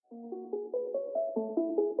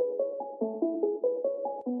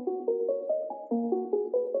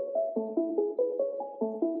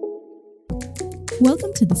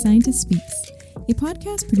Welcome to The Scientist Speaks, a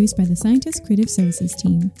podcast produced by the Scientist Creative Services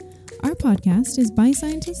team. Our podcast is by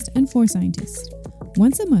scientists and for scientists.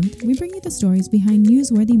 Once a month, we bring you the stories behind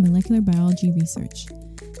newsworthy molecular biology research.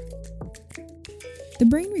 The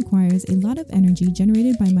brain requires a lot of energy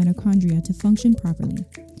generated by mitochondria to function properly.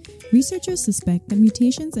 Researchers suspect that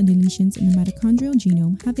mutations and deletions in the mitochondrial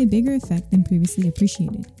genome have a bigger effect than previously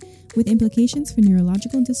appreciated, with implications for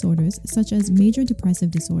neurological disorders such as major depressive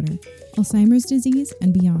disorder, Alzheimer's disease,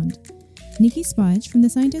 and beyond. Niki Spahich from the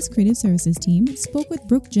Scientist Creative Services team spoke with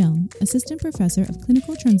Brooke Hjelm, Assistant Professor of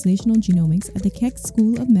Clinical Translational Genomics at the Keck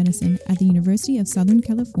School of Medicine at the University of Southern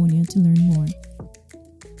California to learn more.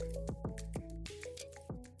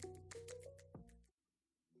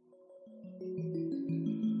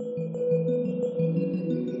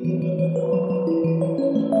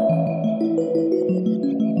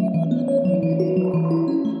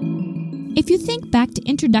 If you think back to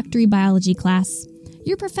introductory biology class,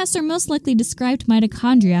 your professor most likely described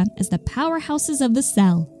mitochondria as the powerhouses of the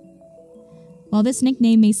cell. While this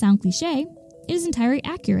nickname may sound cliché, it is entirely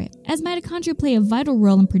accurate, as mitochondria play a vital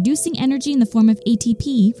role in producing energy in the form of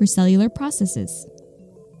ATP for cellular processes.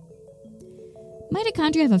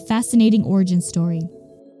 Mitochondria have a fascinating origin story.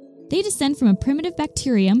 They descend from a primitive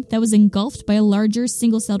bacterium that was engulfed by a larger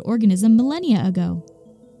single-celled organism millennia ago.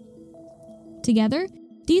 Together,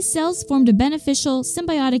 these cells formed a beneficial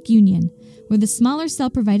symbiotic union, where the smaller cell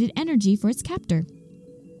provided energy for its captor.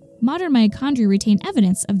 Modern mitochondria retain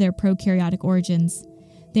evidence of their prokaryotic origins.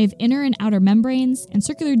 They have inner and outer membranes and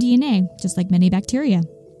circular DNA, just like many bacteria.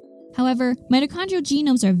 However, mitochondrial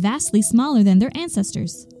genomes are vastly smaller than their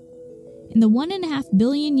ancestors. In the 1.5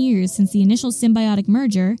 billion years since the initial symbiotic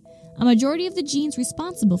merger, a majority of the genes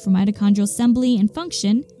responsible for mitochondrial assembly and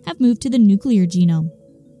function have moved to the nuclear genome.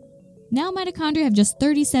 Now mitochondria have just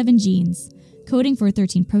 37 genes, coding for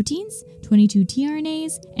 13 proteins, 22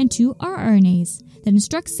 tRNAs, and 2 rRNAs that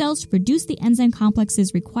instruct cells to produce the enzyme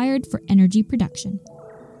complexes required for energy production.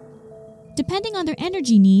 Depending on their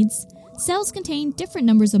energy needs, cells contain different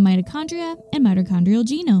numbers of mitochondria and mitochondrial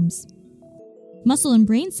genomes. Muscle and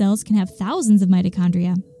brain cells can have thousands of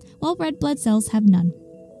mitochondria, while red blood cells have none.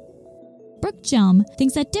 Brooke Hjelm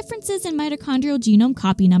thinks that differences in mitochondrial genome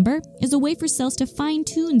copy number is a way for cells to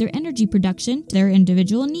fine-tune their energy production to their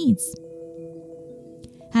individual needs.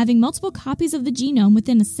 Having multiple copies of the genome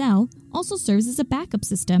within a cell also serves as a backup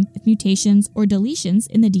system if mutations or deletions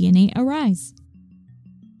in the DNA arise.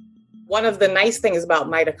 One of the nice things about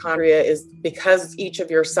mitochondria is because each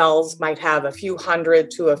of your cells might have a few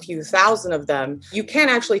hundred to a few thousand of them, you can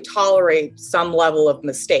actually tolerate some level of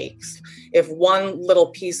mistakes. If one little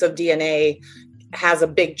piece of DNA has a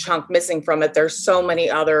big chunk missing from it, there's so many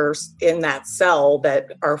others in that cell that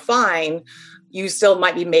are fine. You still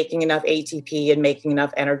might be making enough ATP and making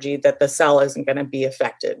enough energy that the cell isn't going to be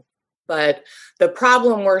affected. But the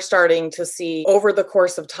problem we're starting to see over the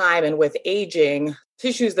course of time and with aging,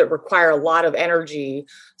 tissues that require a lot of energy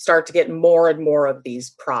start to get more and more of these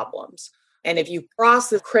problems. And if you cross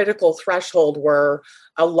the critical threshold where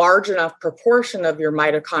a large enough proportion of your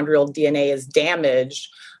mitochondrial DNA is damaged,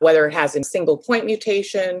 whether it has a single point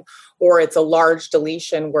mutation or it's a large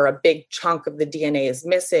deletion where a big chunk of the DNA is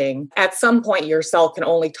missing, at some point your cell can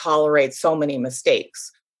only tolerate so many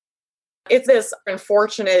mistakes. It's this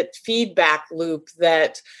unfortunate feedback loop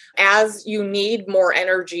that as you need more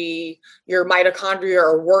energy, your mitochondria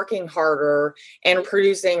are working harder and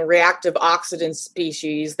producing reactive oxidant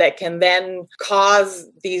species that can then cause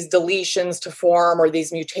these deletions to form or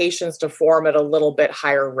these mutations to form at a little bit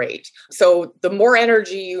higher rate. So the more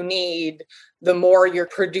energy you need, the more you're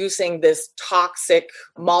producing this toxic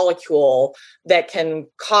molecule that can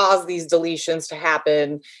cause these deletions to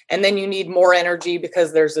happen. And then you need more energy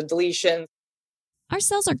because there's a deletion. Our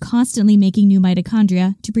cells are constantly making new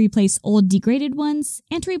mitochondria to replace old degraded ones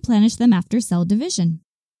and to replenish them after cell division.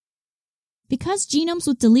 Because genomes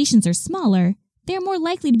with deletions are smaller, they are more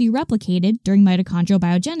likely to be replicated during mitochondrial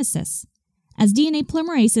biogenesis, as DNA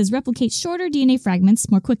polymerases replicate shorter DNA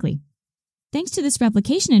fragments more quickly. Thanks to this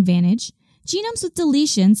replication advantage, genomes with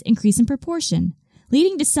deletions increase in proportion,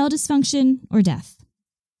 leading to cell dysfunction or death.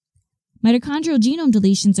 Mitochondrial genome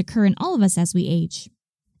deletions occur in all of us as we age.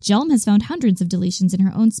 Hjelm has found hundreds of deletions in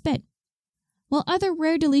her own spit, while other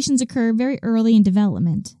rare deletions occur very early in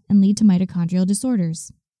development and lead to mitochondrial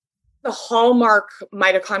disorders. The hallmark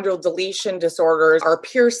mitochondrial deletion disorders are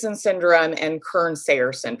Pearson syndrome and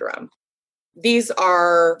Kern-Sayer syndrome. These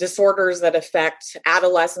are disorders that affect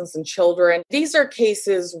adolescents and children. These are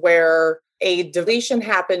cases where a deletion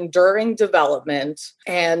happened during development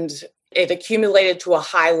and it accumulated to a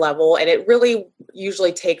high level, and it really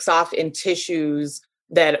usually takes off in tissues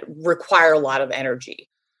that require a lot of energy.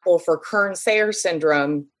 Well, for Kearns-Sayre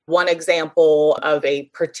syndrome, one example of a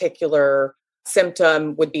particular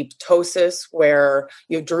symptom would be ptosis, where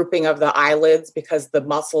you have drooping of the eyelids because the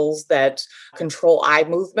muscles that control eye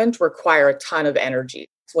movement require a ton of energy.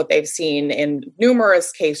 So what they've seen in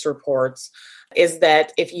numerous case reports is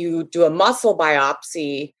that if you do a muscle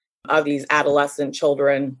biopsy of these adolescent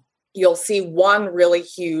children, you'll see one really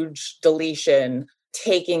huge deletion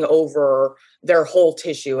taking over their whole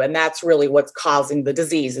tissue. And that's really what's causing the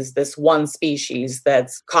disease, is this one species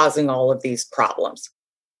that's causing all of these problems.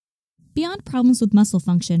 Beyond problems with muscle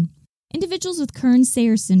function, individuals with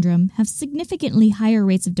Kearns-Sayre syndrome have significantly higher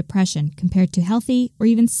rates of depression compared to healthy or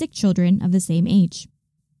even sick children of the same age.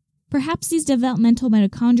 Perhaps these developmental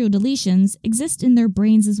mitochondrial deletions exist in their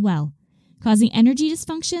brains as well, causing energy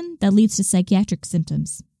dysfunction that leads to psychiatric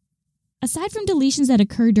symptoms. Aside from deletions that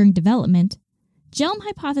occur during development, Hjelm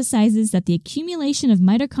hypothesizes that the accumulation of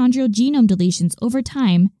mitochondrial genome deletions over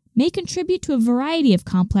time may contribute to a variety of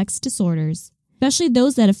complex disorders, especially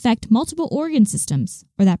those that affect multiple organ systems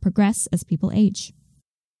or that progress as people age.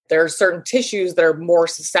 There are certain tissues that are more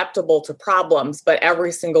susceptible to problems, but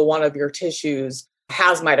every single one of your tissues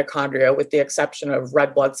has mitochondria with the exception of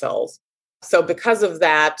red blood cells. So because of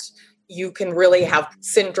that, you can really have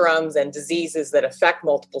syndromes and diseases that affect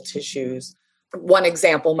multiple tissues. One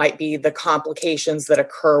example might be the complications that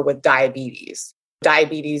occur with diabetes.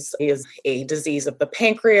 Diabetes is a disease of the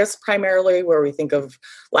pancreas primarily, where we think of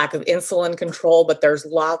lack of insulin control, but there's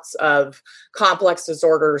lots of complex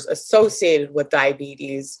disorders associated with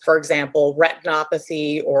diabetes. For example,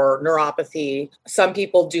 retinopathy or neuropathy. Some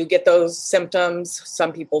people do get those symptoms,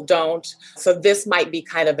 some people don't. So this might be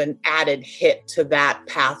kind of an added hit to that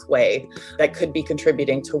pathway that could be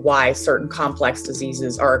contributing to why certain complex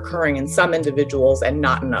diseases are occurring in some individuals and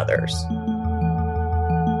not in others.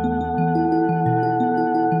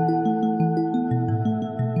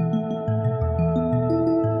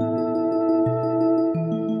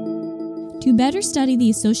 To better study the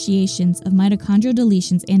associations of mitochondrial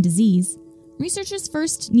deletions and disease, researchers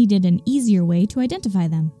first needed an easier way to identify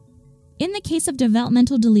them. In the case of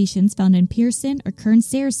developmental deletions found in Pearson or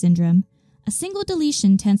Kearns-Sayre syndrome, a single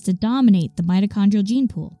deletion tends to dominate the mitochondrial gene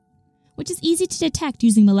pool, which is easy to detect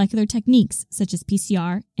using molecular techniques such as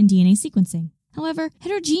PCR and DNA sequencing. However,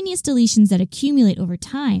 heterogeneous deletions that accumulate over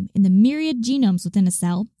time in the myriad genomes within a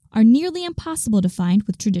cell are nearly impossible to find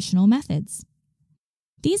with traditional methods.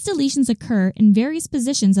 These deletions occur in various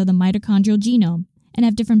positions of the mitochondrial genome and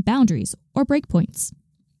have different boundaries or breakpoints.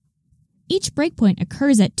 Each breakpoint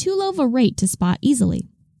occurs at too low of a rate to spot easily.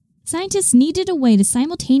 Scientists needed a way to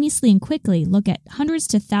simultaneously and quickly look at hundreds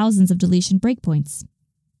to thousands of deletion breakpoints.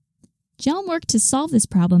 Hjelm worked to solve this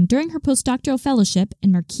problem during her postdoctoral fellowship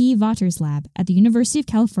in Marquis Vater's lab at the University of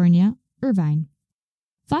California, Irvine.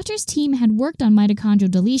 Vater's team had worked on mitochondrial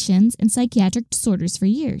deletions and psychiatric disorders for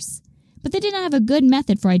years, but they did not have a good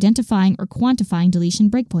method for identifying or quantifying deletion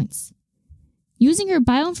breakpoints. Using her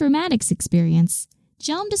bioinformatics experience,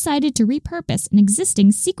 Hjelm decided to repurpose an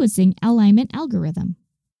existing sequencing alignment algorithm.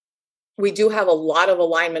 We do have a lot of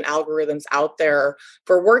alignment algorithms out there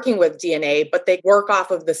for working with DNA, but they work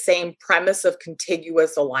off of the same premise of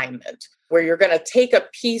contiguous alignment, where you're going to take a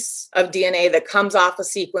piece of DNA that comes off a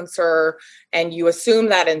sequencer and you assume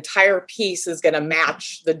that entire piece is going to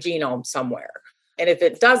match the genome somewhere. And if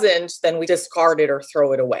it doesn't, then we discard it or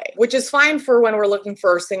throw it away, which is fine for when we're looking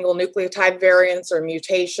for single nucleotide variants or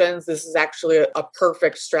mutations. This is actually a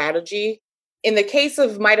perfect strategy. In the case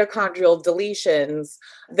of mitochondrial deletions,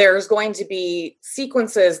 there's going to be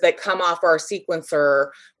sequences that come off our sequencer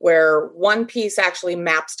where one piece actually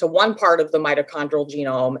maps to one part of the mitochondrial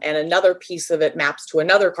genome and another piece of it maps to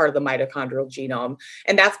another part of the mitochondrial genome.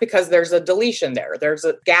 And that's because there's a deletion there. There's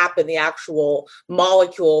a gap in the actual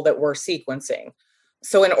molecule that we're sequencing.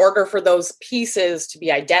 So in order for those pieces to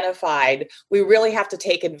be identified, we really have to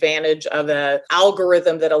take advantage of an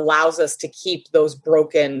algorithm that allows us to keep those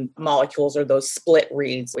broken molecules, or those split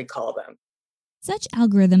reads, we call them. Such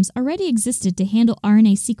algorithms already existed to handle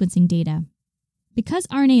RNA sequencing data. Because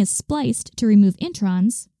RNA is spliced to remove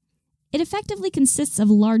introns, it effectively consists of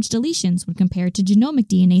large deletions when compared to genomic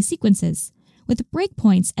DNA sequences, with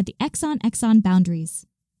breakpoints at the exon-exon boundaries.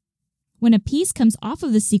 When a piece comes off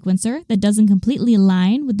of the sequencer that doesn't completely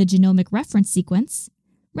align with the genomic reference sequence,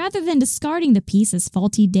 rather than discarding the piece as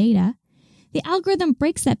faulty data, the algorithm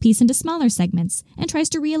breaks that piece into smaller segments and tries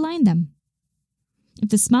to realign them. If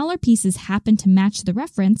the smaller pieces happen to match the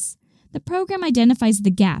reference, the program identifies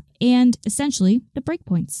the gap and, essentially, the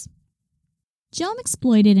breakpoints. Hjelm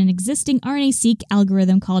exploited an existing RNA-seq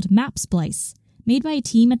algorithm called MapSplice, made by a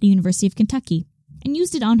team at the University of Kentucky, and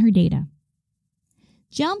used it on her data.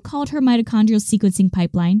 Hjelm called her mitochondrial sequencing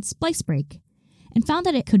pipeline SpliceBreak and found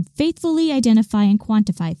that it could faithfully identify and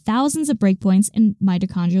quantify thousands of breakpoints in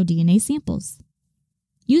mitochondrial DNA samples.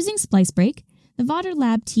 Using SpliceBreak, the Vater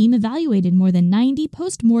Lab team evaluated more than 90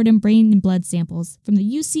 post-mortem brain and blood samples from the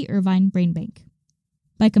UC Irvine Brain Bank.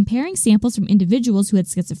 By comparing samples from individuals who had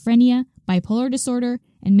schizophrenia, bipolar disorder,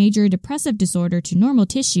 and major depressive disorder to normal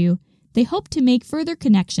tissue, they hoped to make further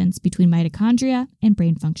connections between mitochondria and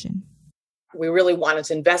brain function. We really wanted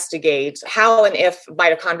to investigate how and if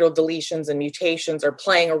mitochondrial deletions and mutations are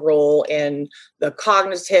playing a role in the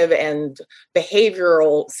cognitive and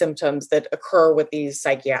behavioral symptoms that occur with these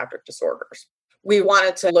psychiatric disorders. We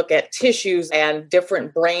wanted to look at tissues and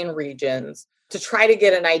different brain regions to try to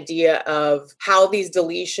get an idea of how these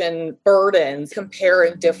deletion burdens compare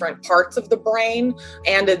in different parts of the brain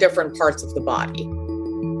and in different parts of the body.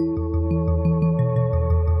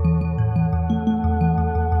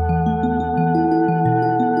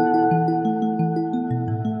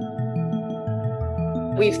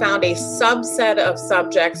 We found a subset of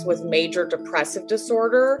subjects with major depressive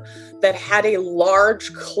disorder that had a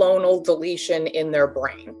large clonal deletion in their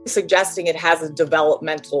brain, suggesting it has a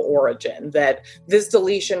developmental origin, that this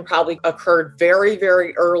deletion probably occurred very,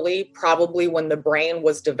 very early, probably when the brain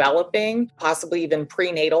was developing, possibly even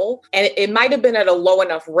prenatal. And it might have been at a low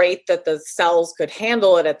enough rate that the cells could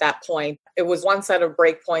handle it at that point. It was one set of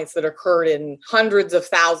breakpoints that occurred in hundreds of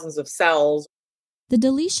thousands of cells. The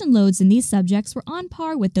deletion loads in these subjects were on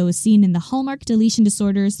par with those seen in the hallmark deletion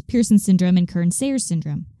disorders Pearson syndrome and Kearns-Sayre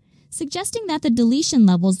syndrome, suggesting that the deletion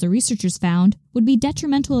levels the researchers found would be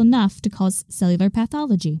detrimental enough to cause cellular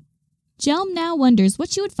pathology. Hjelm now wonders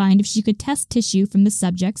what she would find if she could test tissue from the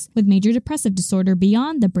subjects with major depressive disorder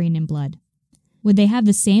beyond the brain and blood. Would they have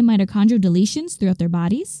the same mitochondrial deletions throughout their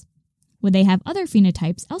bodies? Would they have other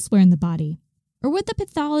phenotypes elsewhere in the body? Or would the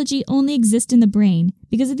pathology only exist in the brain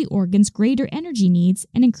because of the organ's greater energy needs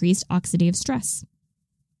and increased oxidative stress?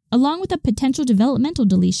 Along with a potential developmental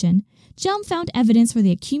deletion, Hjelm found evidence for the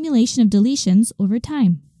accumulation of deletions over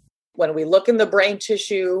time. When we look in the brain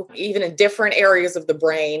tissue, even in different areas of the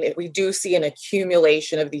brain, we do see an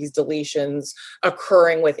accumulation of these deletions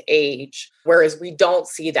occurring with age, whereas we don't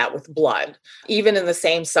see that with blood. Even in the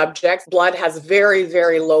same subject, blood has very,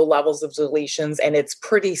 very low levels of deletions, and it's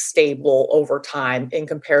pretty stable over time in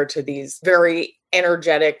compared to these very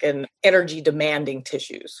energetic and energy-demanding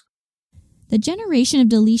tissues. The generation of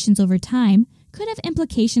deletions over time could have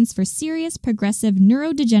implications for serious progressive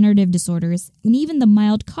neurodegenerative disorders and even the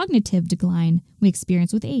mild cognitive decline we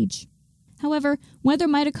experience with age. However, whether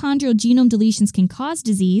mitochondrial genome deletions can cause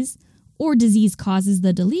disease, or disease causes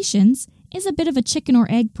the deletions, is a bit of a chicken or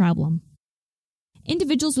egg problem.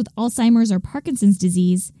 Individuals with Alzheimer's or Parkinson's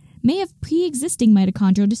disease may have pre-existing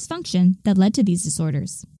mitochondrial dysfunction that led to these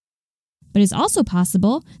disorders. But it's also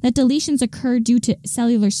possible that deletions occur due to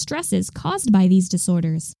cellular stresses caused by these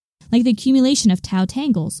disorders, like the accumulation of tau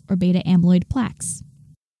tangles or beta amyloid plaques.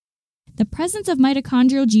 The presence of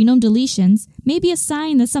mitochondrial genome deletions may be a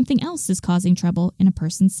sign that something else is causing trouble in a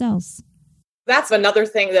person's cells. That's another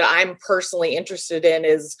thing that I'm personally interested in,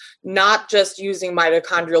 is not just using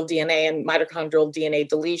mitochondrial DNA and mitochondrial DNA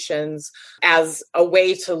deletions as a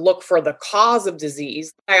way to look for the cause of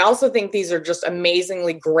disease. I also think these are just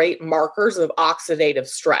amazingly great markers of oxidative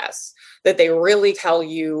stress, that they really tell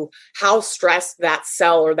you how stressed that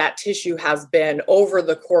cell or that tissue has been over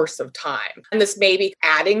the course of time. And this may be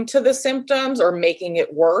adding to the symptoms or making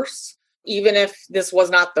it worse. Even if this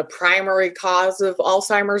was not the primary cause of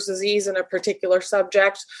Alzheimer's disease in a particular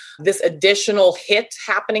subject, this additional hit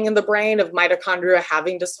happening in the brain of mitochondria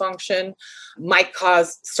having dysfunction might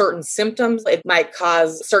cause certain symptoms. It might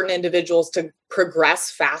cause certain individuals to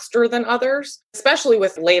progress faster than others, especially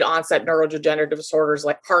with late onset neurodegenerative disorders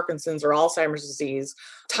like Parkinson's or Alzheimer's disease.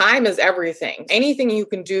 Time is everything. Anything you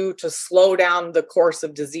can do to slow down the course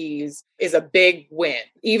of disease is a big win.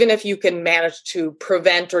 Even if you can manage to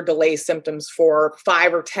prevent or delay symptoms for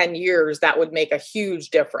 5 or 10 years, that would make a huge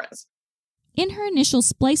difference. In her initial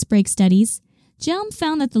SpliceBreak studies, Hjelm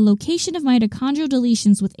found that the location of mitochondrial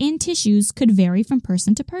deletions within tissues could vary from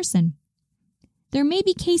person to person. There may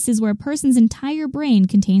be cases where a person's entire brain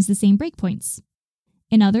contains the same breakpoints.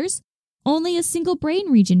 In others, only a single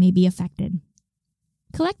brain region may be affected.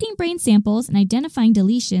 Collecting brain samples and identifying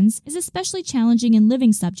deletions is especially challenging in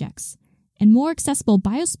living subjects, and more accessible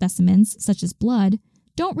biospecimens, such as blood,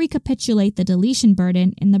 don't recapitulate the deletion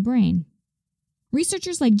burden in the brain.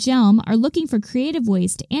 Researchers like Hjelm are looking for creative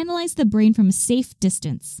ways to analyze the brain from a safe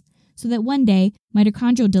distance, so that one day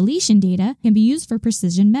mitochondrial deletion data can be used for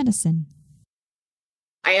precision medicine.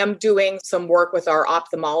 I am doing some work with our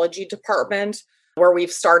ophthalmology department where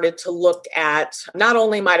we've started to look at not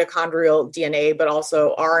only mitochondrial DNA, but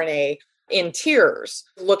also RNA in tiers,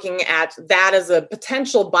 looking at that as a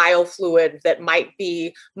potential biofluid that might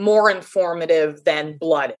be more informative than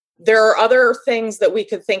blood. There are other things that we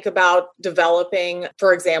could think about developing,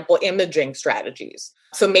 for example, imaging strategies.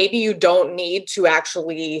 So maybe you don't need to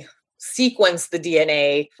actually sequence the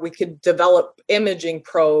DNA. We could develop imaging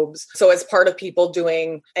probes. So as part of people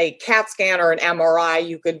doing a CAT scan or an MRI,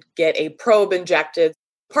 you could get a probe injected.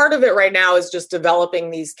 Part of it right now is just developing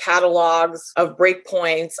these catalogs of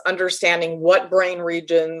breakpoints, understanding what brain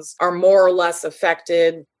regions are more or less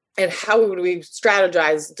affected, and how would we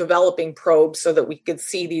strategize developing probes so that we could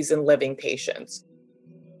see these in living patients.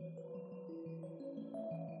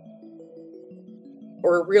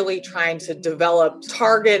 We're really trying to develop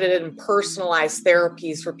targeted and personalized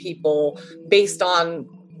therapies for people based on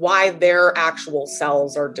why their actual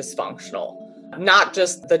cells are dysfunctional, not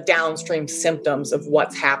just the downstream symptoms of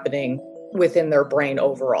what's happening within their brain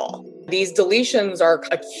overall. These deletions are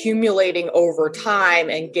accumulating over time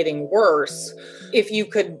and getting worse. If you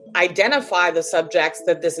could identify the subjects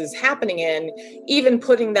that this is happening in, even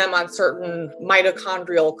putting them on certain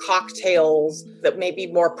mitochondrial cocktails that may be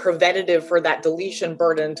more preventative for that deletion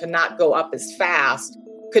burden to not go up as fast,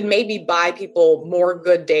 could maybe buy people more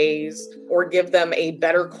good days or give them a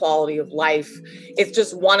better quality of life. It's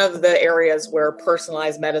just one of the areas where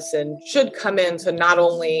personalized medicine should come in to not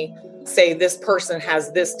only say this person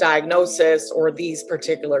has this diagnosis or these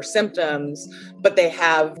particular symptoms, but they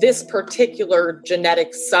have this particular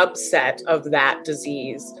genetic subset of that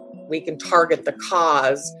disease. We can target the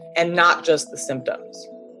cause and not just the symptoms.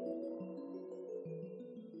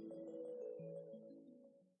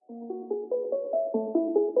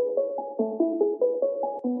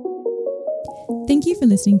 Thank you for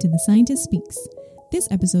listening to The Scientist Speaks. This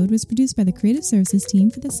episode was produced by the Creative Services team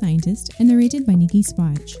for The Scientist and narrated by Niki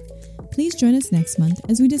Spahich. Please join us next month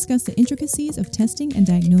as we discuss the intricacies of testing and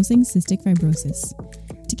diagnosing cystic fibrosis.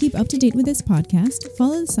 To keep up to date with this podcast,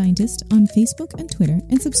 follow The Scientist on Facebook and Twitter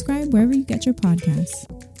and subscribe wherever you get your podcasts.